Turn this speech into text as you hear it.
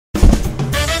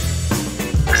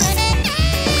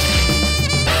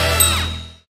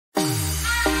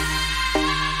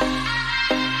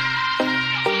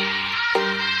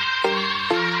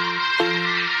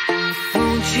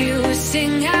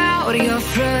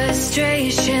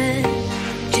frustration.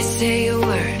 Just say a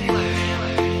word.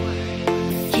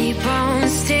 Keep on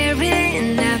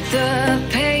staring at the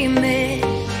pavement.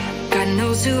 God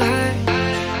knows who hurt.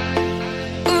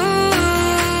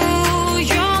 Ooh,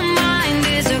 your mind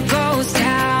is a ghost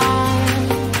town,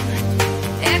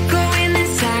 echoing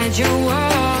inside your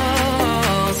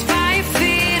walls, 5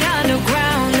 feet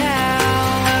underground now.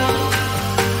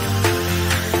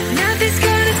 Nothing's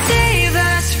gonna save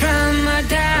us from our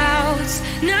doubts.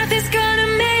 Nothing's gonna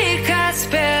make us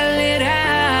spell it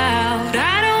out.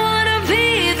 I don't wanna be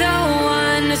the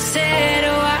one who said,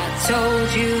 oh, I told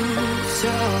you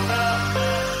so.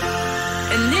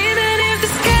 And even if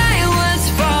the sky was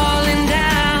falling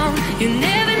down, you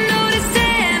never noticed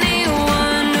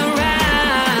anyone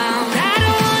around. I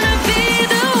don't wanna be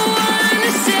the one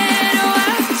who said, oh,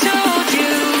 I told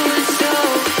you so.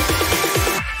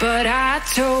 But I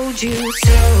told you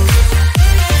so.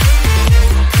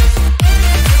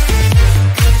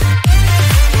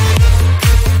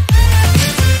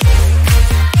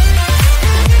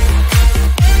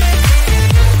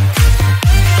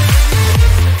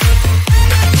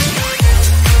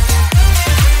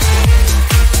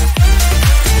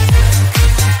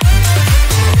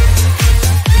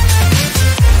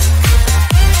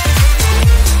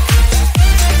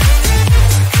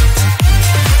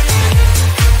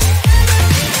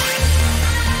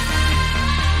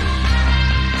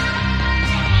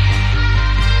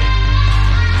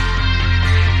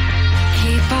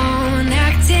 Keep on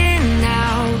acting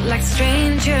out like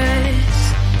strangers.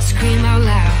 Scream out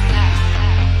loud.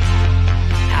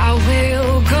 I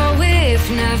will go if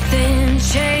nothing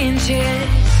changes.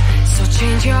 So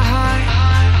change your heart.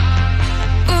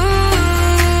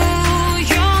 Ooh,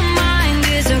 your mind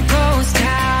is a ghost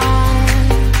town,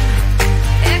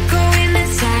 echoing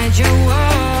inside your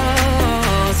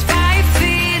walls, 5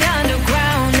 feet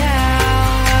underground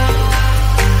now.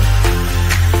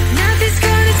 Nothing's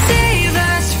gonna save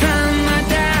us from our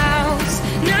doubts.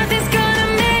 Nothing's gonna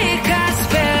make us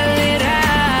spell it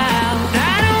out.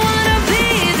 I don't wanna be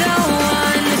the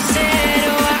one who said,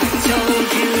 oh, I told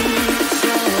you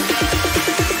so.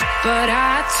 But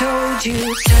I told you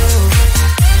so.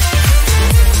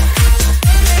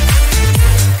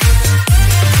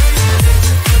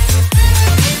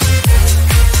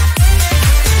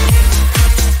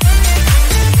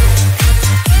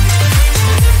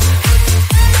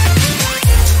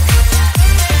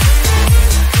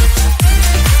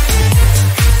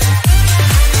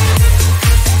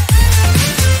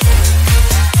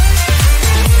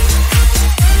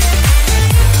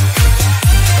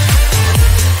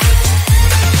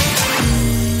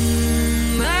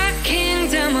 My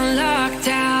kingdom on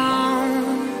lockdown.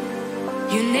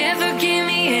 You never give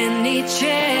me any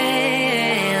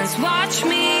chance. Watch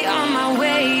me on my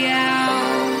way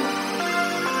out.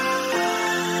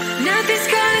 Nothing's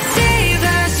gonna save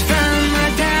us from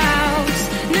our doubts.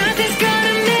 Nothing's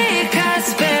gonna make us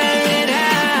spell it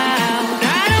out.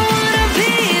 I don't wanna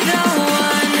be the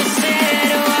one who said,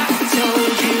 oh, I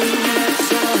told you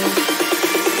so.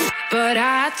 But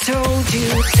I told you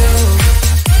so.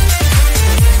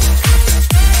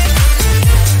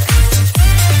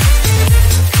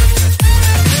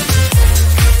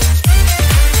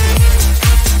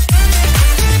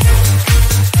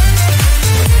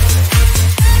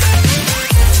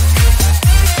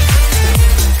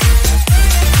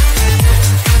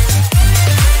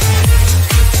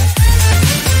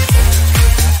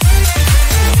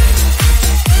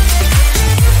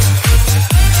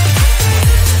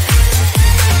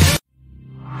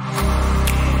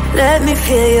 Let me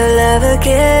feel your love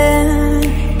again.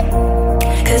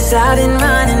 'Cause I've been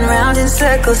running round in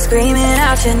circles, screaming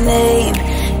out your name.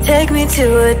 Take me to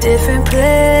a different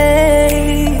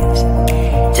place,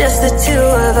 just the two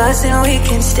of us, and we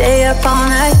can stay up all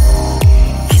night,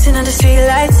 kissing under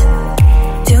streetlights,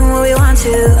 doing what we want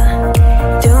to,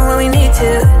 doing what we need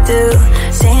to do,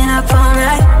 staying up all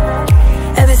night.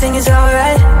 Everything is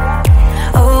alright.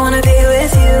 Oh, I wanna be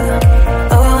with you.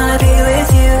 Oh, I wanna be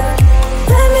with you.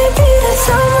 Let me be that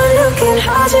someone who can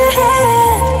hold your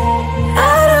hand.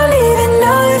 I don't even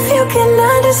know if you can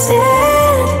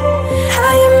understand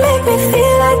how you make me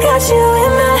feel. I got you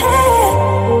in my head.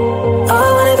 Oh, I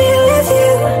wanna be with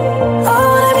you. Oh, I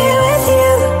wanna be with you.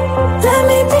 Let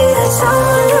me be that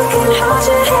someone who can hold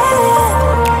your hand.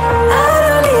 I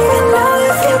don't even know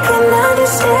if you can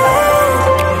understand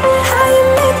how you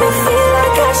make me feel. I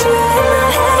got you in my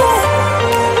head.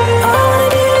 Oh, I wanna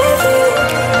be with you.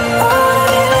 Oh, I wanna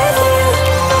be with you.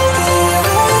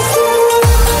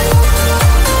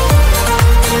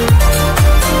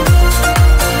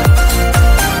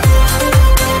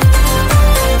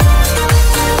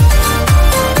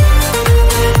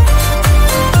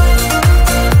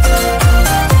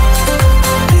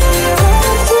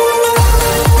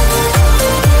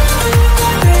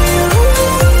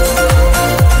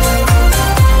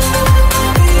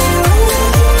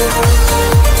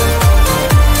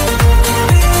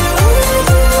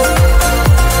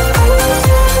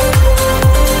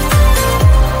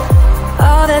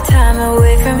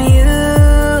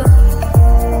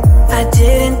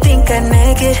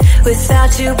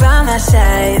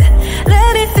 side. Let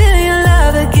me feel your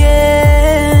love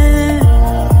again.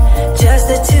 Just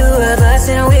the two of us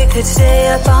and we could stay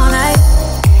up all night,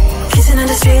 kissing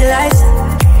under streetlights,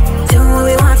 doing what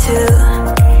we want to,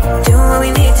 doing what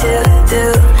we need to do.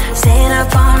 Staying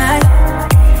up all night,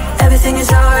 everything is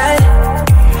alright.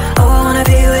 Oh, I wanna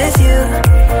be with you.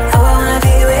 Oh, I wanna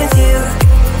be with you.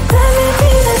 Let me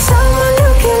be the someone who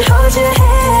can hold your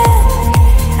hand.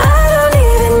 I don't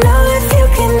even know if you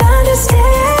can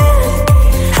understand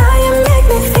how you make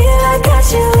me feel. I got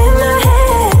you in my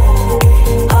head.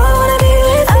 Oh, I wanna be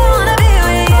with you. I wanna be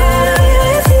with you. I wanna be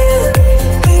with you.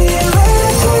 Be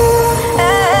with you.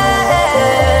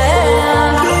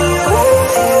 Be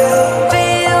with you. Be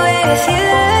with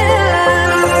you.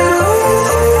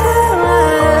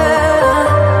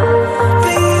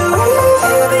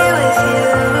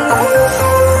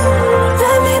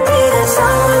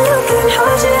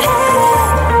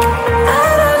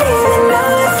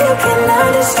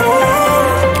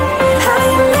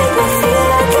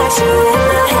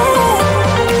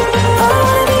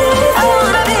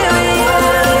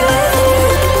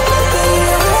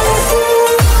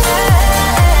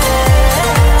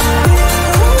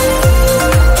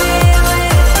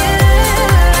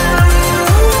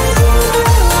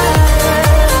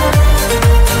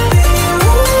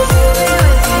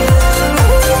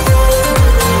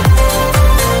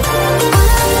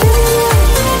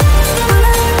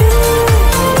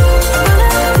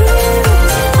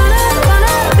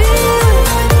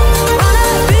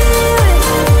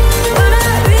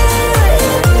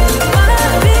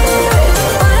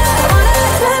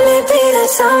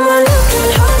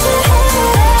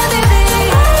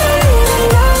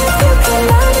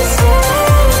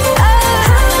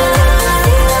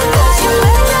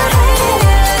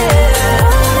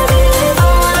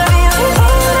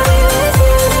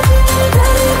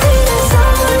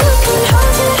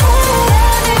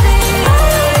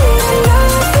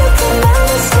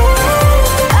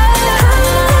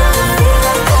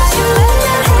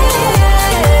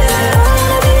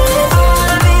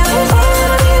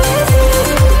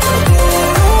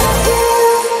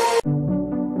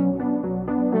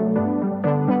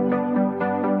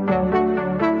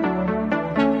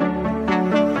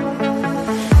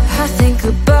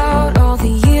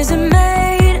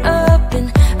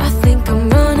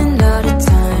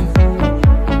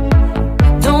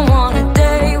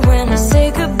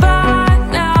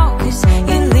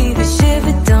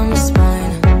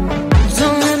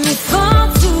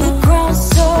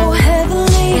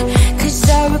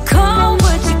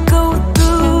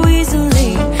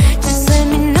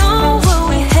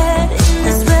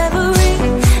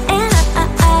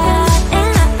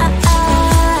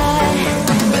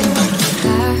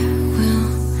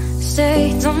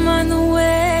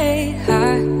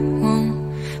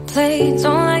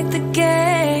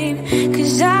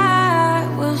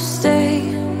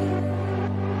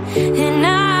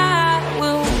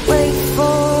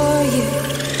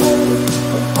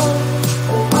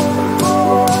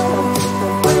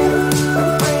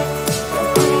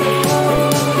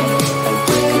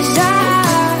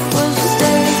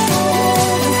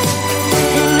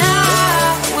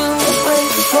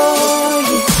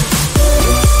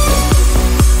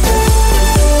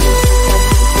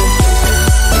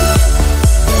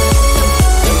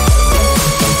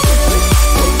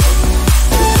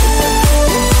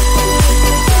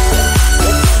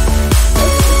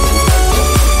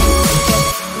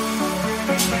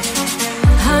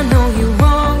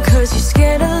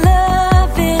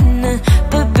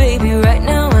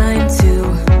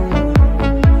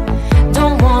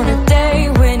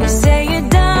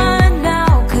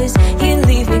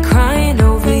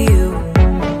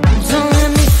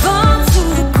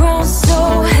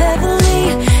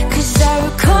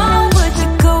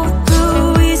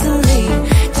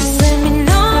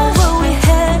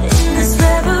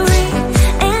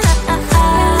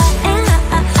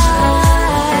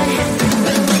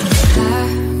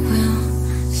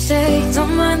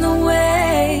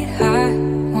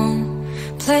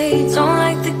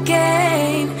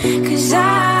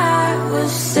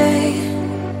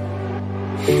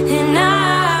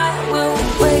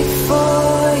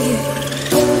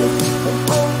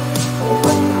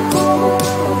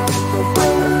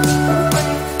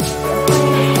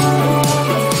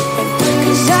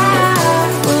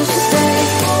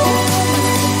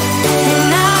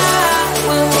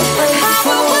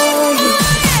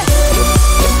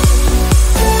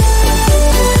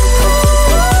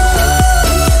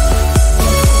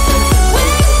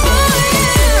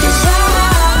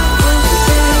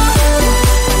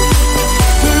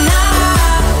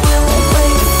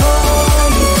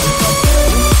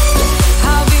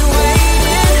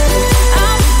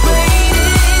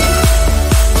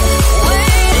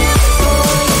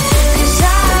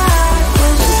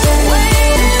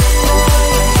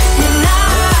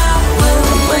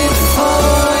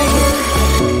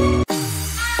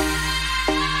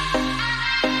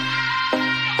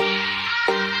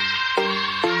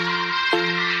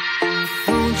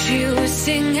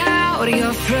 sing out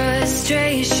your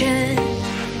frustration.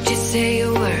 Just say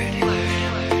a word.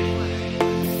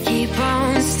 Keep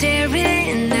on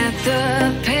staring at the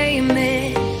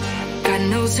pavement. God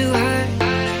knows who hurt.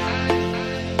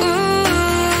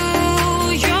 Ooh,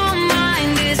 your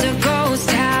mind is a ghost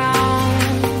town,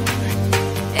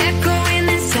 echoing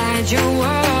inside your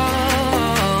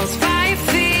walls, 5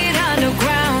 feet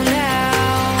underground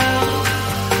now.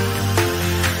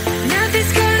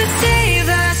 Nothing's gonna save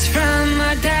us from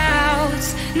our doubts.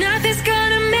 Nothing's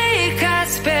gonna make us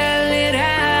spell it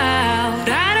out.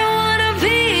 I don't wanna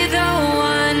be the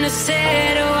one who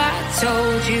said, oh, I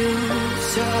told you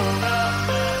so.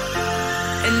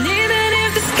 And even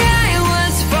if the sky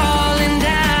was falling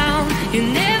down, you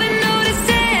never noticed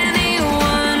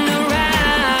anyone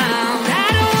around. I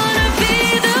don't wanna be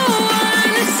the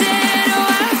one who said,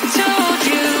 oh, I told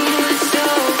you so.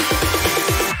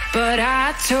 But I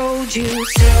told you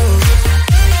so.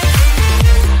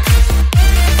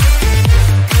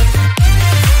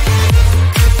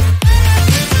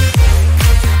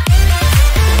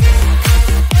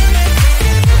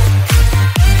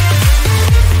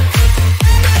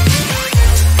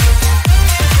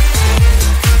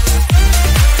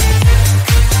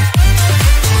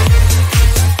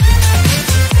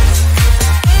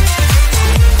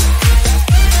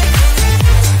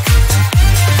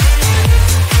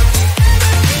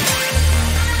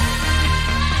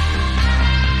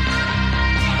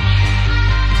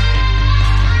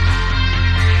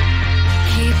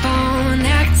 Keep on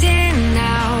acting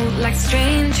out like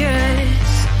strangers.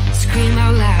 Scream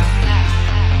out loud.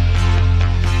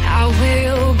 I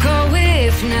will go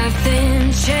if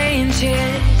nothing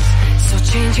changes. So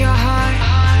change your heart.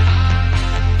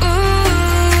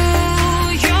 Ooh,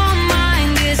 your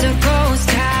mind is a ghost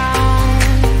town,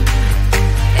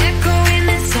 echoing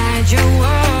inside your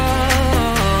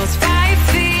walls, 5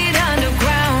 feet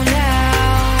underground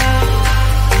now.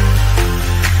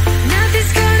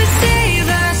 Nothing's gonna save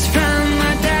us from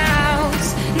our doubts.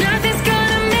 Nothing's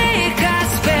gonna make us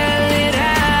spell it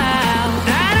out.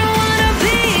 I don't wanna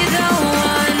be the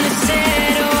one that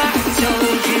said, oh, I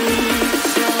told you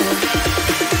so.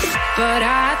 But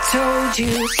I told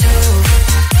you so.